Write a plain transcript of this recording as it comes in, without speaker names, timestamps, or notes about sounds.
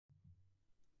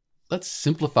Let's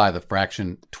simplify the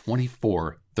fraction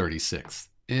 24/36.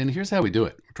 And here's how we do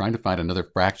it. We're trying to find another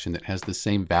fraction that has the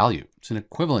same value. It's an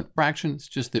equivalent fraction, it's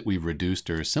just that we've reduced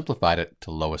or simplified it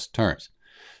to lowest terms.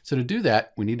 So to do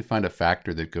that, we need to find a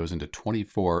factor that goes into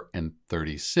 24 and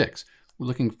 36. We're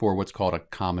looking for what's called a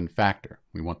common factor.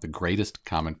 We want the greatest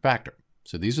common factor.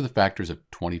 So these are the factors of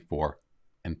 24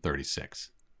 and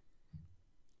 36.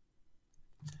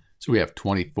 So we have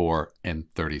 24 and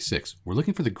 36. We're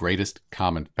looking for the greatest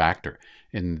common factor,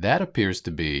 and that appears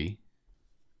to be,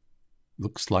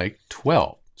 looks like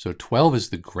 12. So 12 is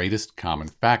the greatest common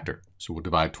factor. So we'll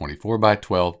divide 24 by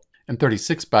 12 and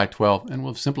 36 by 12, and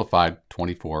we'll have simplified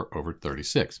 24 over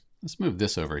 36. Let's move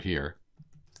this over here.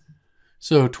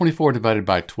 So 24 divided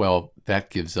by 12,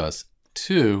 that gives us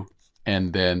 2.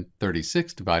 And then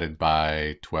 36 divided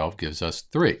by 12 gives us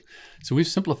 3. So we've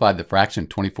simplified the fraction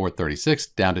 24/36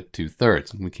 down to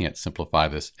 2/3. We can't simplify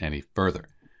this any further.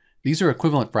 These are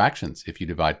equivalent fractions. If you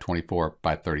divide 24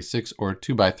 by 36 or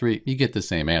 2 by 3, you get the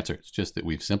same answer. It's just that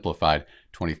we've simplified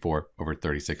 24 over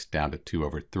 36 down to 2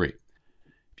 over 3.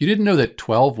 If you didn't know that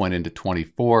 12 went into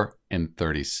 24 and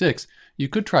 36, you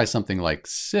could try something like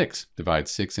 6, divide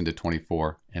 6 into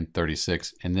 24 and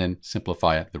 36, and then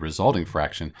simplify the resulting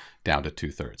fraction down to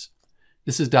 2/3.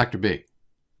 This is Dr. B.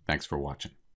 Thanks for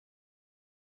watching.